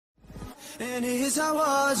And it's a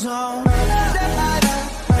war zone.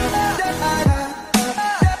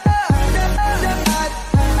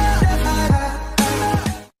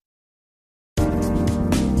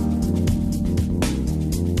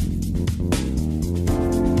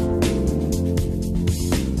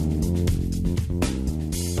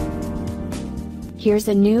 Here's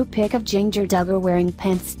a new pic of Jinger Duggar wearing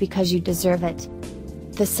pants because you deserve it.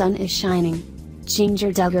 The sun is shining.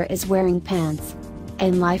 Jinger Duggar is wearing pants.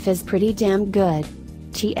 And life is pretty damn good.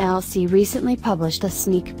 TLC recently published a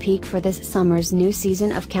sneak peek for this summer's new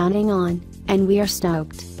season of Counting On, and we are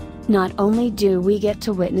stoked. Not only do we get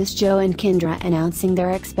to witness Joe and Kendra announcing they're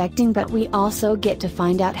expecting, but we also get to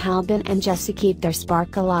find out how Ben and Jessa keep their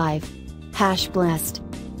spark alive. #blessed.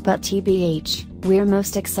 But TBH, we're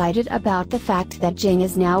most excited about the fact that Jing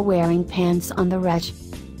is now wearing pants on the reg.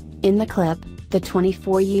 In the clip, the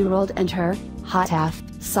 24-year-old and her hot half,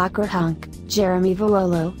 soccer hunk, Jeremy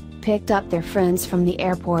Vuolo, picked up their friends from the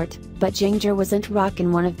airport, but Jinger wasn't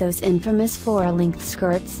rocking one of those infamous floor-length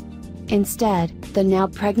skirts. Instead, the now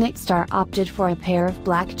pregnant star opted for a pair of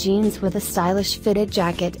black jeans with a stylish fitted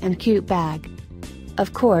jacket and cute bag.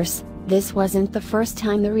 Of course, this wasn't the first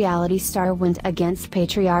time the reality star went against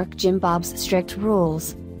patriarch Jim Bob's strict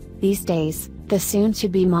rules. These days, the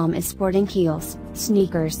soon-to-be mom is sporting heels,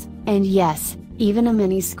 sneakers, and yes, even a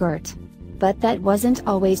mini skirt. But that wasn't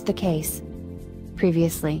always the case.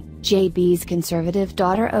 Previously, JB's conservative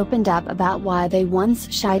daughter opened up about why they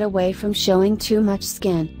once shied away from showing too much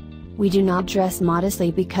skin. "We do not dress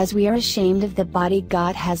modestly because we are ashamed of the body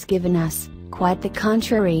God has given us, quite the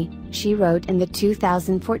contrary," she wrote in the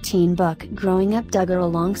 2014 book Growing Up Duggar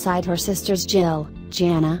alongside her sisters Jill,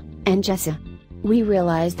 Jana, and Jessa. "We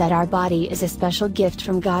realize that our body is a special gift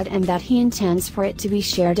from God and that He intends for it to be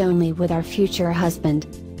shared only with our future husband.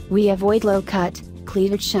 We avoid low-cut,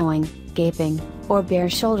 cleavage showing, gaping, or bare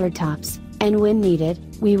shoulder tops, and when needed,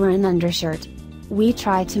 we wear an undershirt. We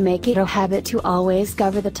try to make it a habit to always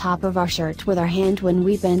cover the top of our shirt with our hand when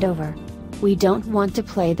we bend over. We don't want to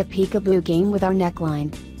play the peekaboo game with our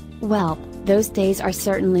neckline." Well, those days are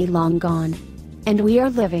certainly long gone. And we are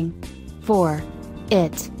living for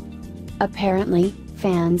it. Apparently,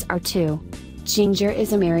 fans are too. Jinger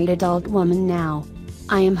is a married adult woman now.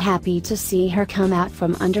 "I am happy to see her come out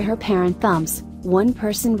from under her parent thumbs," one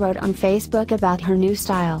person wrote on Facebook about her new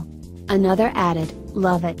style. Another added,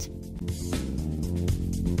 "Love it."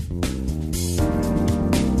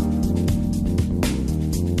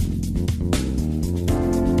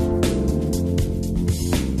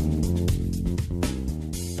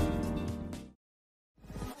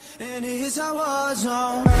 And it's a war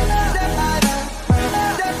zone.